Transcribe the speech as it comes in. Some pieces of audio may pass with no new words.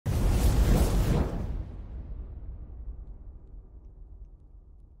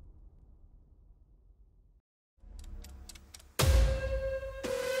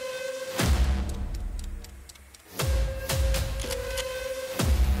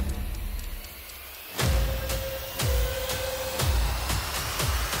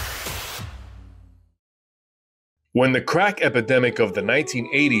When the crack epidemic of the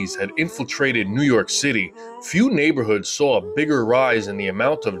 1980s had infiltrated New York City, few neighborhoods saw a bigger rise in the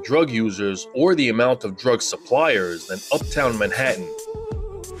amount of drug users or the amount of drug suppliers than uptown Manhattan.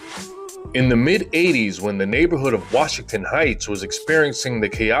 In the mid-80s, when the neighborhood of Washington Heights was experiencing the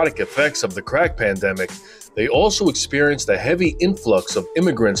chaotic effects of the crack pandemic, they also experienced a heavy influx of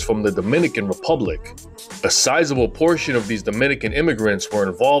immigrants from the Dominican Republic. A sizable portion of these Dominican immigrants were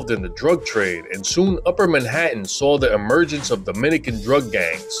involved in the drug trade, and soon Upper Manhattan saw the emergence of Dominican drug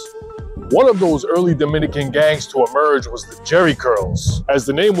gangs. One of those early Dominican gangs to emerge was the Jheri Curls. As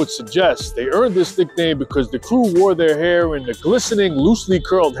the name would suggest, they earned this nickname because the crew wore their hair in the glistening, loosely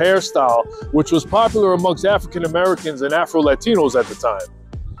curled hairstyle, which was popular amongst African Americans and Afro-Latinos at the time.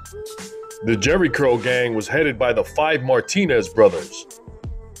 The Jheri Curl gang was headed by the 5 Martinez brothers.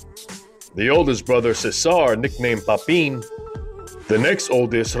 The oldest brother, Cesar, nicknamed Papin. The next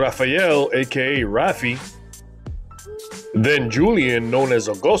oldest, Rafael, aka Rafi. Then Julian, known as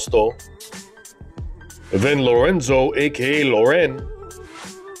Augusto. Then Lorenzo, aka Loren.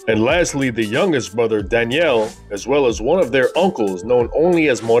 And lastly, the youngest brother, Daniel, as well as one of their uncles, known only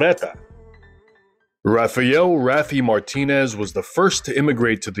as Moreta. Rafael Rafi Martinez was the first to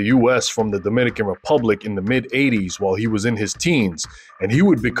immigrate to the U.S. from the Dominican Republic in the mid-80s while he was in his teens, and he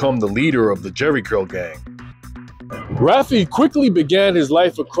would become the leader of the Jheri Curl gang. Rafi quickly began his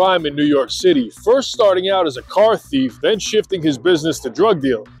life of crime in New York City, first starting out as a car thief, then shifting his business to drug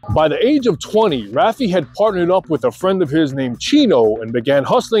dealing. By the age of 20, Rafi had partnered up with a friend of his named Chino and began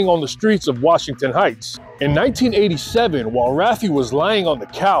hustling on the streets of Washington Heights. In 1987, while Rafi was lying on the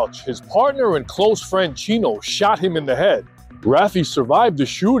couch, his partner and close friend Chino shot him in the head. Rafi survived the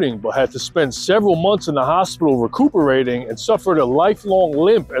shooting but had to spend several months in the hospital recuperating and suffered a lifelong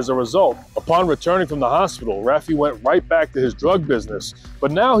limp as a result. Upon returning from the hospital, Rafi went right back to his drug business,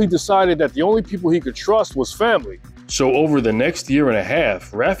 but now he decided that the only people he could trust was family. So over the next year and a half,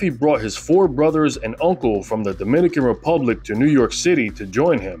 Rafi brought his 4 brothers and uncle from the Dominican Republic to New York City to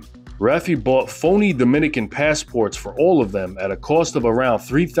join him. Rafi bought phony Dominican passports for all of them at a cost of around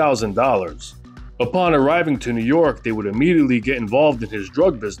 $3,000. Upon arriving to New York, they would immediately get involved in his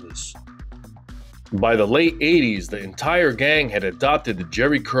drug business. By the late 80s, the entire gang had adopted the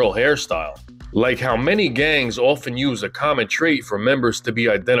Jheri Curl hairstyle. Like how many gangs often use a common trait for members to be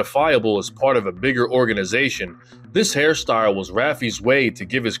identifiable as part of a bigger organization, this hairstyle was Rafi's way to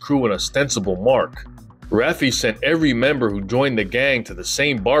give his crew an ostensible mark. Rafi sent every member who joined the gang to the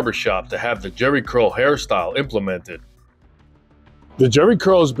same barbershop to have the Jheri Curl hairstyle implemented. The Jheri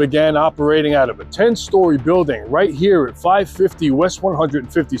Curls began operating out of a 10-story building right here at 550 West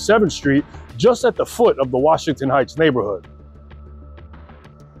 157th Street, just at the foot of the Washington Heights neighborhood.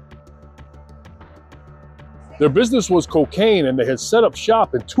 Their business was cocaine, and they had set up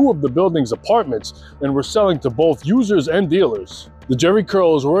shop in 2 of the building's apartments and were selling to both users and dealers. The Jheri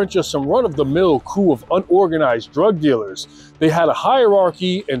Curls weren't just some run-of-the-mill crew of unorganized drug dealers. They had a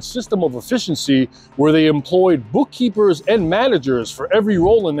hierarchy and system of efficiency where they employed bookkeepers and managers for every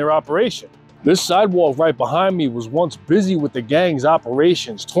role in their operation. This sidewalk right behind me was once busy with the gang's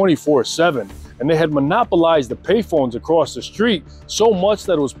operations 24/7, and they had monopolized the payphones across the street so much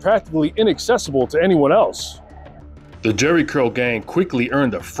that it was practically inaccessible to anyone else. The Jheri Curl gang quickly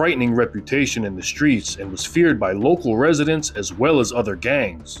earned a frightening reputation in the streets and was feared by local residents as well as other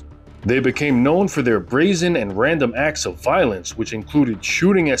gangs. They became known for their brazen and random acts of violence, which included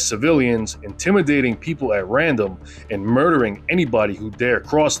shooting at civilians, intimidating people at random, and murdering anybody who dare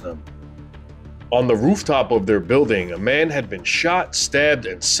cross them. On the rooftop of their building, a man had been shot, stabbed,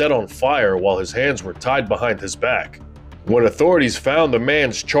 and set on fire while his hands were tied behind his back. When authorities found the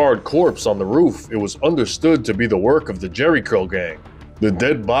man's charred corpse on the roof, it was understood to be the work of the Jheri Curl gang. The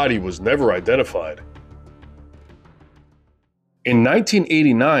dead body was never identified. In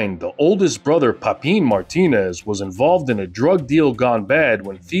 1989, the oldest brother, Papin Martinez, was involved in a drug deal gone bad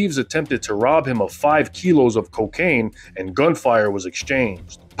when thieves attempted to rob him of 5 kilos of cocaine and gunfire was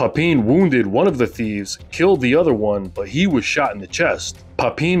exchanged. Papin wounded one of the thieves, killed the other one, but he was shot in the chest.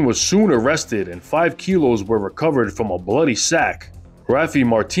 Papin was soon arrested and 5 kilos were recovered from a bloody sack. Rafi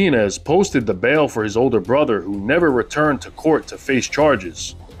Martinez posted the bail for his older brother, who never returned to court to face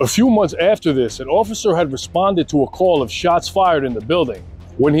charges. A few months after this, an officer had responded to a call of shots fired in the building.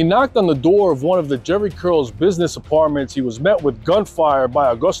 When he knocked on the door of one of the Jheri Curls' business apartments, he was met with gunfire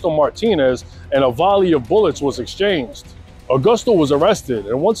by Augusto Martinez and a volley of bullets was exchanged. Augusto was arrested,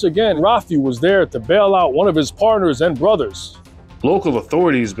 and once again, Rafi was there to bail out one of his partners and brothers. Local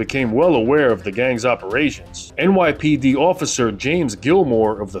authorities became well aware of the gang's operations. NYPD officer James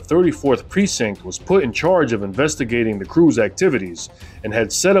Gilmore of the 34th Precinct was put in charge of investigating the crew's activities and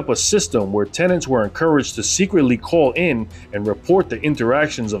had set up a system where tenants were encouraged to secretly call in and report the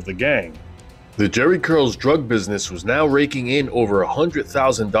interactions of the gang. The Jheri Curls drug business was now raking in over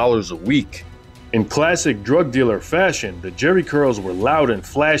 $100,000 a week. In classic drug dealer fashion, the Jheri Curls were loud and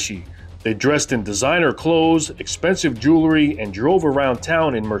flashy. They dressed in designer clothes, expensive jewelry, and drove around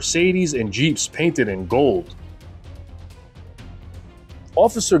town in Mercedes and Jeeps painted in gold.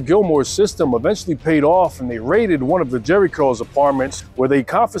 Officer Gilmore's system eventually paid off and they raided one of the Jheri Curls apartments where they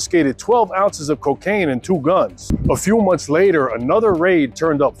confiscated 12 ounces of cocaine and 2 guns. A few months later, another raid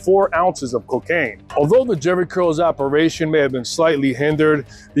turned up 4 ounces of cocaine. Although the Jheri Curls operation may have been slightly hindered,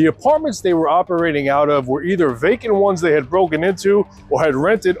 the apartments they were operating out of were either vacant ones they had broken into or had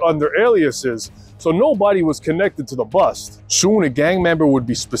rented under aliases, so nobody was connected to the bust. Soon, a gang member would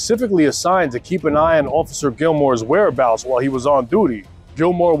be specifically assigned to keep an eye on Officer Gilmore's whereabouts while he was on duty.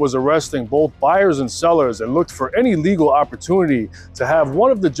 Gilmore was arresting both buyers and sellers and looked for any legal opportunity to have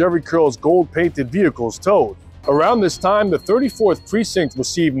one of the Jheri Curls gold-painted vehicles towed. Around this time, the 34th Precinct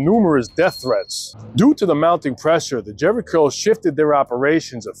received numerous death threats. Due to the mounting pressure, the Jheri Curls shifted their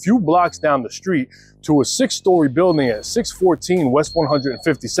operations a few blocks down the street to a 6-story building at 614 West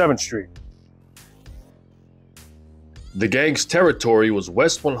 157th Street. The gang's territory was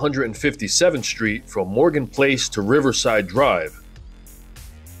West 157th Street from Morgan Place to Riverside Drive.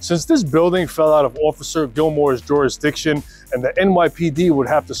 Since this building fell out of Officer Gilmore's jurisdiction and the NYPD would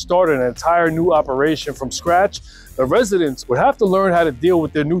have to start an entire new operation from scratch, the residents would have to learn how to deal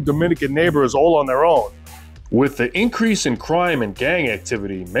with their new Dominican neighbors all on their own. With the increase in crime and gang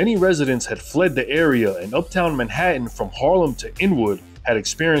activity, many residents had fled the area, and uptown Manhattan from Harlem to Inwood had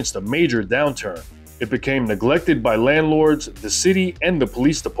experienced a major downturn. It became neglected by landlords, the city, and the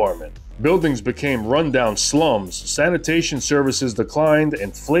police department. Buildings became rundown slums, sanitation services declined,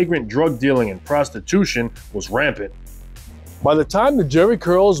 and flagrant drug dealing and prostitution was rampant. By the time the Jheri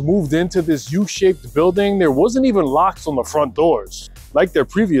Curls moved into this U-shaped building, there wasn't even locks on the front doors. Like their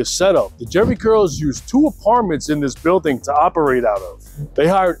previous setup, the Jheri Curls used 2 apartments in this building to operate out of. They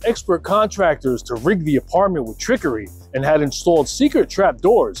hired expert contractors to rig the apartment with trickery and had installed secret trap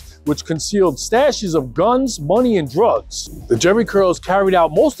doors, which concealed stashes of guns, money, and drugs. The Jheri Curls carried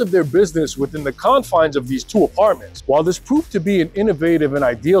out most of their business within the confines of these 2 apartments. While this proved to be an innovative and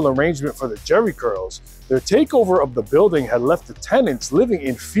ideal arrangement for the Jheri Curls, their takeover of the building had left the tenants living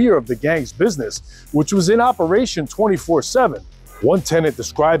in fear of the gang's business, which was in operation 24/7. One tenant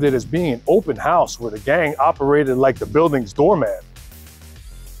described it as being an open house where the gang operated like the building's doorman.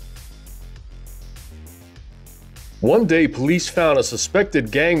 One day, police found a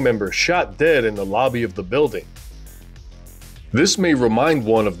suspected gang member shot dead in the lobby of the building. This may remind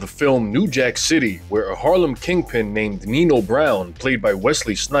one of the film New Jack City, where a Harlem kingpin named Nino Brown, played by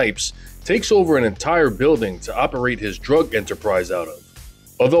Wesley Snipes, takes over an entire building to operate his drug enterprise out of.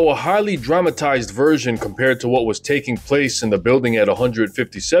 Although a highly dramatized version compared to what was taking place in the building at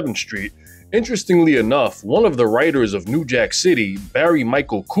 157th Street, interestingly enough, one of the writers of New Jack City, Barry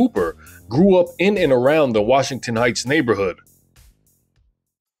Michael Cooper, grew up in and around the Washington Heights neighborhood.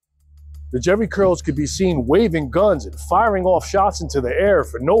 The Jheri Curls could be seen waving guns and firing off shots into the air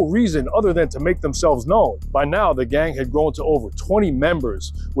for no reason other than to make themselves known. By now, the gang had grown to over 20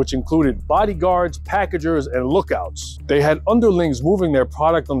 members, which included bodyguards, packagers, and lookouts. They had underlings moving their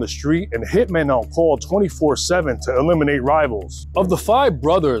product on the street and hitmen on call 24/7 to eliminate rivals. Of the 5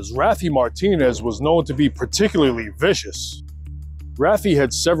 brothers, Rafi Martinez was known to be particularly vicious. Rafi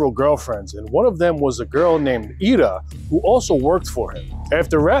had several girlfriends, and one of them was a girl named Ida, who also worked for him.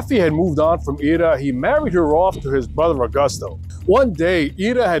 After Rafi had moved on from Ida, he married her off to his brother Augusto. One day,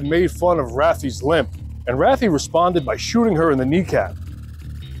 Ida had made fun of Rafi's limp, and Rafi responded by shooting her in the kneecap.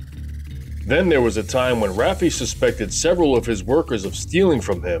 Then there was a time when Rafi suspected several of his workers of stealing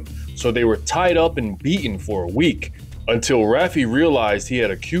from him, so they were tied up and beaten for a week, until Rafi realized he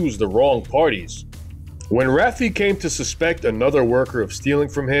had accused the wrong parties. When Rafi came to suspect another worker of stealing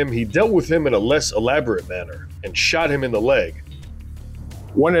from him, he dealt with him in a less elaborate manner and shot him in the leg.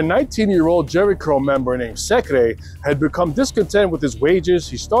 When a 19-year-old Jheri Curl member named Secre had become discontent with his wages,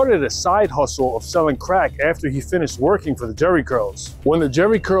 he started a side hustle of selling crack after he finished working for the Jheri Curls. When the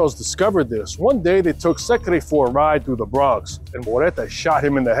Jheri Curls discovered this, one day they took Secre for a ride through the Bronx, and Moreta shot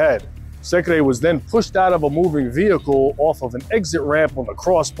him in the head. Secre was then pushed out of a moving vehicle off of an exit ramp on the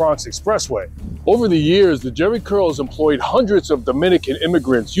Cross Bronx Expressway. Over the years, the Jheri Curls employed hundreds of Dominican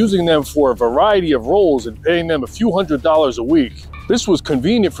immigrants, using them for a variety of roles and paying them a few $100s a week. This was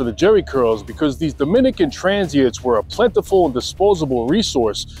convenient for the Jheri Curls because these Dominican transients were a plentiful and disposable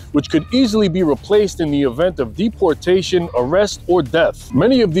resource which could easily be replaced in the event of deportation, arrest, or death.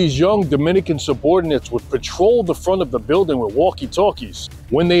 Many of these young Dominican subordinates would patrol the front of the building with walkie-talkies.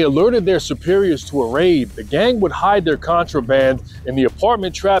 When they alerted their superiors to a raid, the gang would hide their contraband in the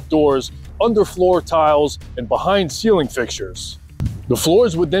apartment trapdoors, underfloor tiles, and behind ceiling fixtures. The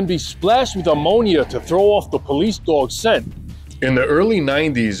floors would then be splashed with ammonia to throw off the police dog's scent. In the early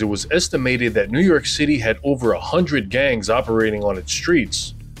 90s, it was estimated that New York City had over 100 gangs operating on its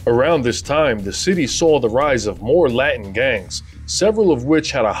streets. Around this time, the city saw the rise of more Latin gangs, several of which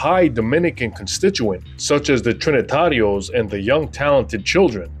had a high Dominican constituent, such as the Trinitarios and the Young Talented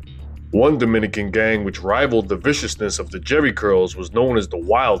Children. One Dominican gang which rivaled the viciousness of the Jheri Curls was known as the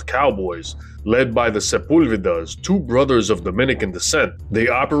Wild Cowboys, led by the Sepulvedas, two brothers of Dominican descent. They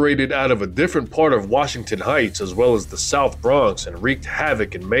operated out of a different part of Washington Heights as well as the South Bronx and wreaked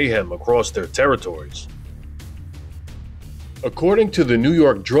havoc and mayhem across their territories. According to the New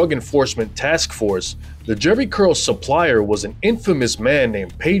York Drug Enforcement Task Force, the Jheri Curls supplier was an infamous man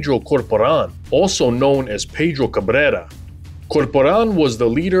named Pedro Corporan, also known as Pedro Cabrera. Corporan was the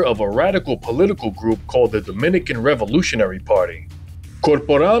leader of a radical political group called the Dominican Revolutionary Party.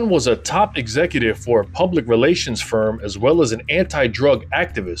 Corporan was a top executive for a public relations firm as well as an anti-drug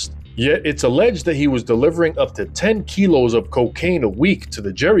activist, yet it's alleged that he was delivering up to 10 kilos of cocaine a week to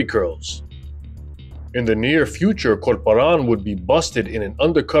the Jheri Curls. In the near future, Corporan would be busted in an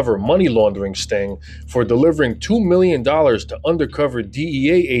undercover money laundering sting for delivering $2 million to undercover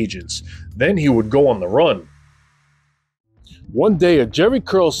DEA agents. Then he would go on the run. One day, a Jheri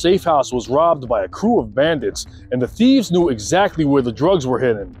Curls safe house was robbed by a crew of bandits, and the thieves knew exactly where the drugs were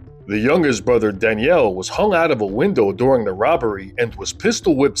hidden. The youngest brother, Daniel, was hung out of a window during the robbery and was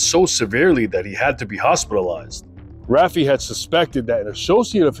pistol whipped so severely that he had to be hospitalized. Rafi had suspected that an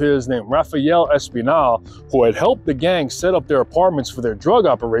associate of his named Rafael Espinal, who had helped the gang set up their apartments for their drug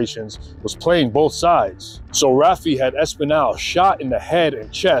operations, was playing both sides. So Rafi had Espinal shot in the head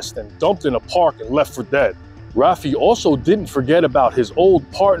and chest and dumped in a park and left for dead. Rafi also didn't forget about his old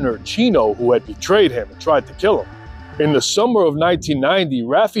partner, Chino, who had betrayed him and tried to kill him. In the summer of 1990,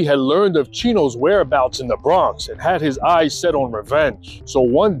 Rafi had learned of Chino's whereabouts in the Bronx and had his eyes set on revenge. So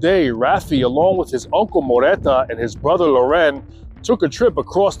one day, Rafi, along with his uncle Moreta and his brother Loren, took a trip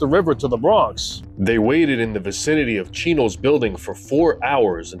across the river to the Bronx. They waited in the vicinity of Chino's building for 4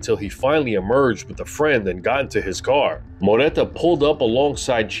 hours until he finally emerged with a friend and got into his car. Moreta pulled up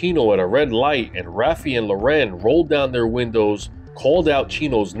alongside Chino at a red light, and Rafi and Loren rolled down their windows, called out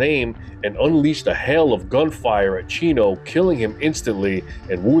Chino's name, and unleashed a hail of gunfire at Chino, killing him instantly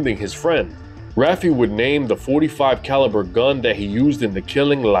and wounding his friend. Rafi would name the .45 caliber gun that he used in the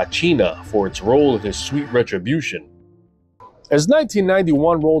killing La China for its role in his sweet retribution. As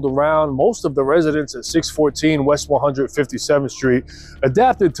 1991 rolled around, most of the residents at 614 West 157th Street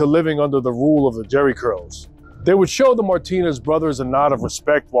adapted to living under the rule of the Jheri Curls. They would show the Martinez brothers a nod of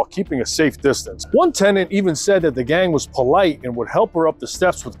respect while keeping a safe distance. One tenant even said that the gang was polite and would help her up the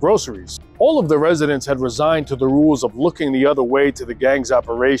steps with groceries. All of the residents had resigned to the rules of looking the other way to the gang's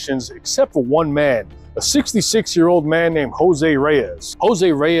operations, except for one man, a 66-year-old man named Jose Reyes.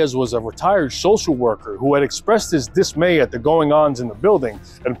 Jose Reyes was a retired social worker who had expressed his dismay at the goings-on in the building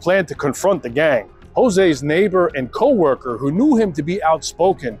and planned to confront the gang. Jose's neighbor and co-worker, who knew him to be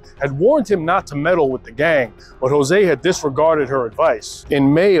outspoken, had warned him not to meddle with the gang, but Jose had disregarded her advice.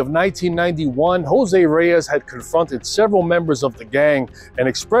 In May of 1991, Jose Reyes had confronted several members of the gang and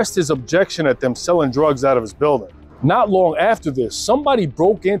expressed his objection at them selling drugs out of his building. Not long after this, somebody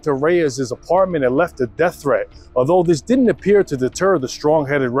broke into Reyes' apartment and left a death threat, although this didn't appear to deter the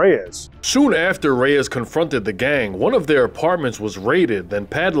strong-headed Reyes. Soon after Reyes confronted the gang, one of their apartments was raided, then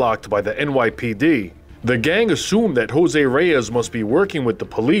padlocked by the NYPD. The gang assumed that Jose Reyes must be working with the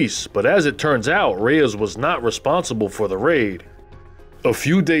police, but as it turns out, Reyes was not responsible for the raid. A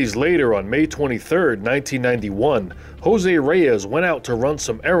few days later, on May 23, 1991, Jose Reyes went out to run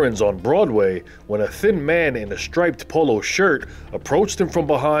some errands on Broadway when a thin man in a striped polo shirt approached him from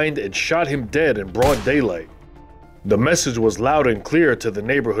behind and shot him dead in broad daylight. The message was loud and clear to the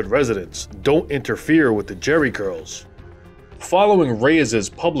neighborhood residents: don't interfere with the Jheri Curls. Following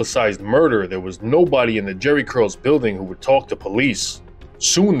Reyes' publicized murder, there was nobody in the Jheri Curls building who would talk to police.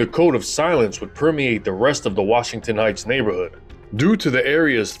 Soon the code of silence would permeate the rest of the Washington Heights neighborhood. Due to the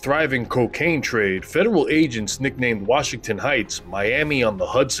area's thriving cocaine trade, federal agents nicknamed Washington Heights Miami on the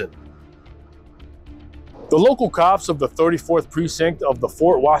Hudson. The local cops of the 34th Precinct of the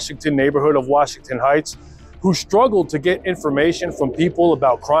Fort Washington neighborhood of Washington Heights, who struggled to get information from people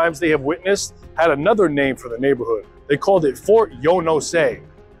about crimes they have witnessed, had another name for the neighborhood. They called it Fort Yo No Sé.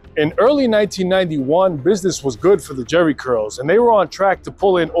 In early 1991, business was good for the Jheri Curls, and they were on track to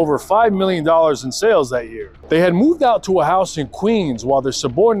pull in over $5 million in sales that year. They had moved out to a house in Queens while their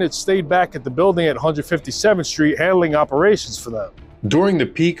subordinates stayed back at the building at 157th Street handling operations for them. During the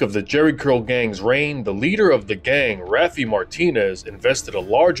peak of the Jheri Curl gang's reign, the leader of the gang, Rafi Martinez, invested a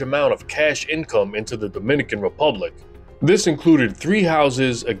large amount of cash income into the Dominican Republic. This included 3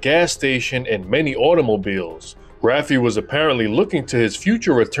 houses, a gas station, and many automobiles. Rafi was apparently looking to his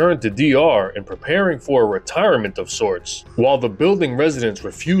future return to DR and preparing for a retirement of sorts. While the building residents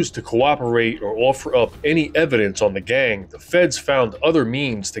refused to cooperate or offer up any evidence on the gang, the feds found other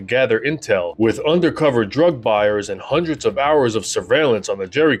means to gather intel with undercover drug buyers and hundreds of hours of surveillance on the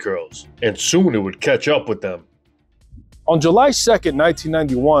Jheri Curls. And soon it would catch up with them. On July 2nd,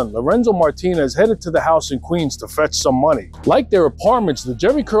 1991, Lorenzo Martinez headed to the house in Queens to fetch some money. Like their apartments, the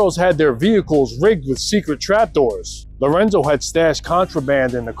Jheri Curls had their vehicles rigged with secret trapdoors. Lorenzo had stashed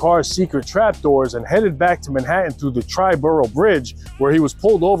contraband in the car's secret trapdoors and headed back to Manhattan through the Tri-Borough Bridge, where he was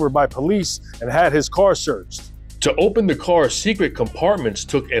pulled over by police and had his car searched. To open the car's secret compartments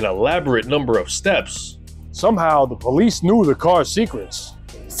took an elaborate number of steps. Somehow, the police knew the car's secrets.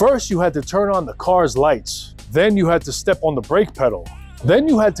 First, you had to turn on the car's lights. Then you had to step on the brake pedal. Then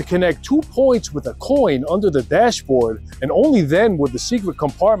you had to connect 2 points with a coin under the dashboard, and only then would the secret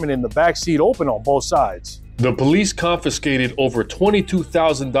compartment in the back seat open on both sides. The police confiscated over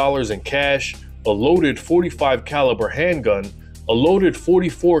 $22,000 in cash, a loaded .45 caliber handgun, a loaded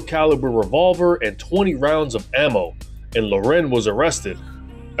 .44 caliber revolver, and 20 rounds of ammo, and Loren was arrested.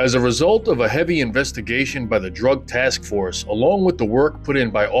 As a result of a heavy investigation by the Drug Task Force, along with the work put in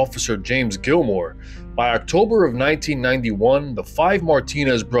by Officer James Gilmore, by October of 1991, the 5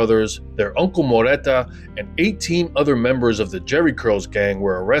 Martinez brothers, their uncle Moreta, and 18 other members of the Jheri Curls gang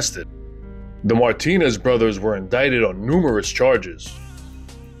were arrested. The Martinez brothers were indicted on numerous charges.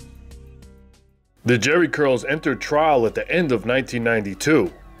 The Jheri Curls entered trial at the end of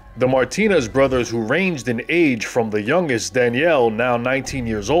 1992. The Martinez brothers, who ranged in age from the youngest, Danielle, now 19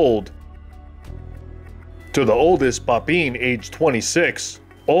 years old, to the oldest, Papin, aged 26,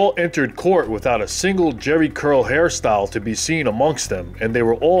 all entered court without a single Jheri Curl hairstyle to be seen amongst them, and they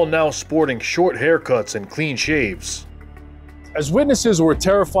were all now sporting short haircuts and clean shaves. As witnesses were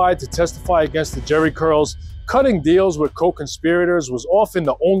terrified to testify against the Jheri Curls, cutting deals with co-conspirators was often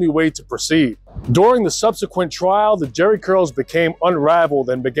the only way to proceed. During the subsequent trial, the Jheri Curls became unraveled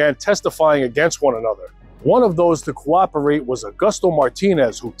and began testifying against one another. One of those to cooperate was Augusto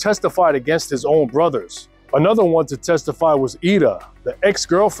Martinez, who testified against his own brothers. Another one to testify was Ida, the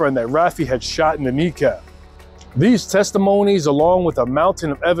ex-girlfriend that Rafi had shot in the kneecap. These testimonies, along with a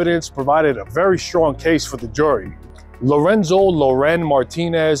mountain of evidence, provided a very strong case for the jury. Lorenzo Loren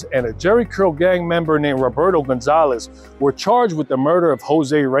Martinez and a Jheri Curl gang member named Roberto Gonzalez were charged with the murder of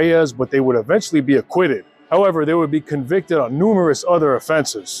Jose Reyes, but they would eventually be acquitted. However, they would be convicted on numerous other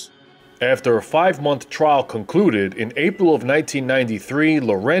offenses. After a 5-month trial concluded, in April of 1993,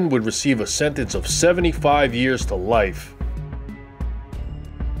 Loren would receive a sentence of 75 years to life.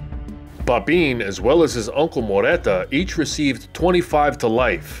 Papin, as well as his uncle Moreta, each received 25 to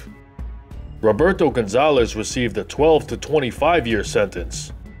life. Roberto Gonzalez received a 12 to 25 year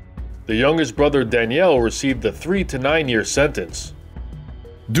sentence. The youngest brother Danielle received a 3 to 9 year sentence.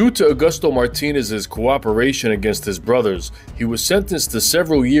 Due to Augusto Martinez's cooperation against his brothers, he was sentenced to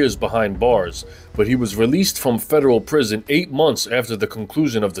several years behind bars, but he was released from federal prison 8 months after the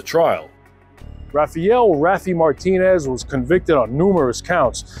conclusion of the trial. Rafael Rafi Martinez was convicted on numerous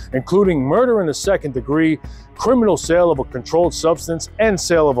counts, including murder in the 2nd degree, criminal sale of a controlled substance, and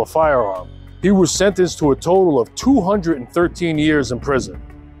sale of a firearm. He was sentenced to a total of 213 years in prison.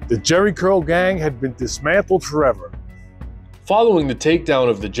 The Jheri Curl gang had been dismantled forever. Following the takedown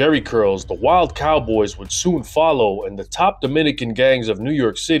of the Jheri Curls, the Wild Cowboys would soon follow, and the top Dominican gangs of New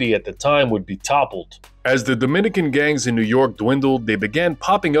York City at the time would be toppled. As the Dominican gangs in New York dwindled, they began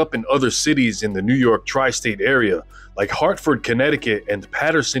popping up in other cities in the New York tri-state area, like Hartford, Connecticut, and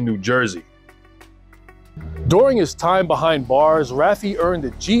Paterson, New Jersey. During his time behind bars, Rafi earned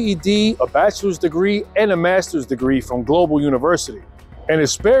a GED, a bachelor's degree, and a master's degree from Global University. In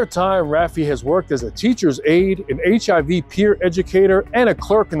his spare time, Rafi has worked as a teacher's aide, an HIV peer educator, and a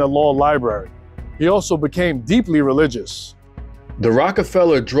clerk in the law library. He also became deeply religious. The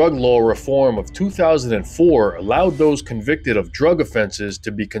Rockefeller drug law reform of 2004 allowed those convicted of drug offenses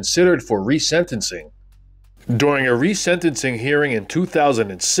to be considered for resentencing. During a resentencing hearing in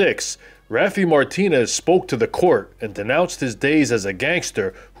 2006, Rafi Martinez spoke to the court and denounced his days as a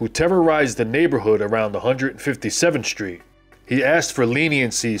gangster who terrorized the neighborhood around 157th Street. He asked for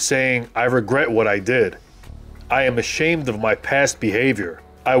leniency, saying, "I regret what I did. I am ashamed of my past behavior.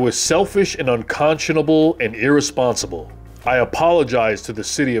 I was selfish and unconscionable and irresponsible. I apologize to the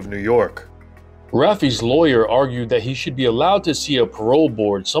city of New York." Raffi's lawyer argued that he should be allowed to see a parole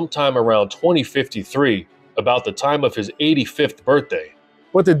board sometime around 2053, about the time of his 85th birthday.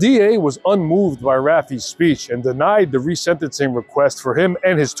 But the DA was unmoved by Raffi's speech and denied the resentencing request for him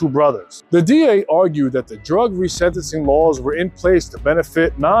and his two brothers. The DA argued that the drug resentencing laws were in place to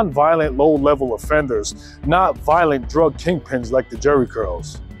benefit non-violent low-level offenders, not violent drug kingpins like the Jheri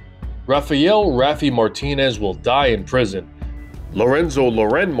Curls. Rafael Raffi Martinez will die in prison. Lorenzo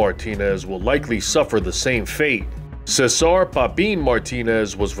Loren Martinez will likely suffer the same fate. Cesar Papin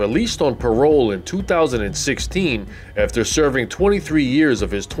Martinez was released on parole in 2016 after serving 23 years of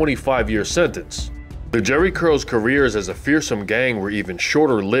his 25-year sentence. The Jheri Curls' careers as a fearsome gang were even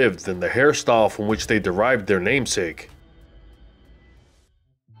shorter-lived than the hairstyle from which they derived their namesake.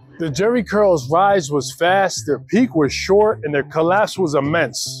 The Jheri Curls' rise was fast, their peak was short, and their collapse was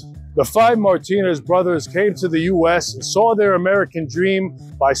immense. The five Martinez brothers came to the U.S. and saw their American dream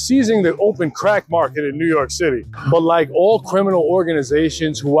by seizing the open crack market in New York City. But like all criminal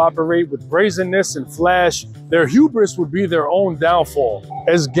organizations who operate with brazenness and flash, their hubris would be their own downfall.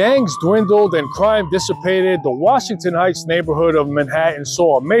 As gangs dwindled and crime dissipated, the Washington Heights neighborhood of Manhattan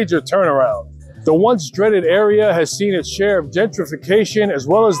saw a major turnaround. The once dreaded area has seen its share of gentrification as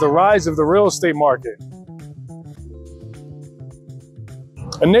well as the rise of the real estate market.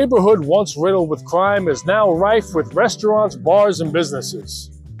 A neighborhood once riddled with crime is now rife with restaurants, bars, and businesses.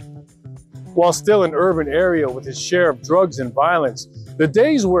 While still an urban area with its share of drugs and violence, the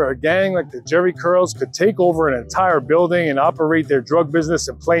days where a gang like the Jheri Curls could take over an entire building and operate their drug business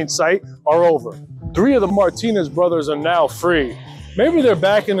in plain sight are over. Three of the Martinez brothers are now free. Maybe they're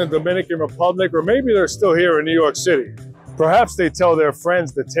back in the Dominican Republic, or maybe they're still here in New York City. Perhaps they tell their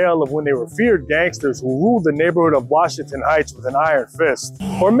friends the tale of when they were feared gangsters who ruled the neighborhood of Washington Heights with an iron fist.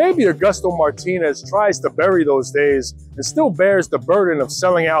 Or maybe Augusto Martinez tries to bury those days and still bears the burden of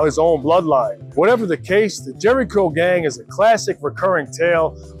selling out his own bloodline. Whatever the case, the Jheri Curl gang is a classic recurring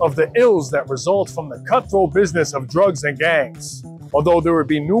tale of the ills that result from the cutthroat business of drugs and gangs. Although there would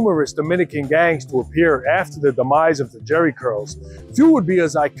be numerous Dominican gangs to appear after the demise of the Jheri Curls, few would be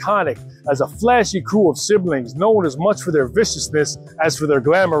as iconic as a flashy crew of siblings known as much for their viciousness as for their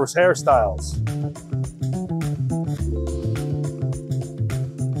glamorous hairstyles.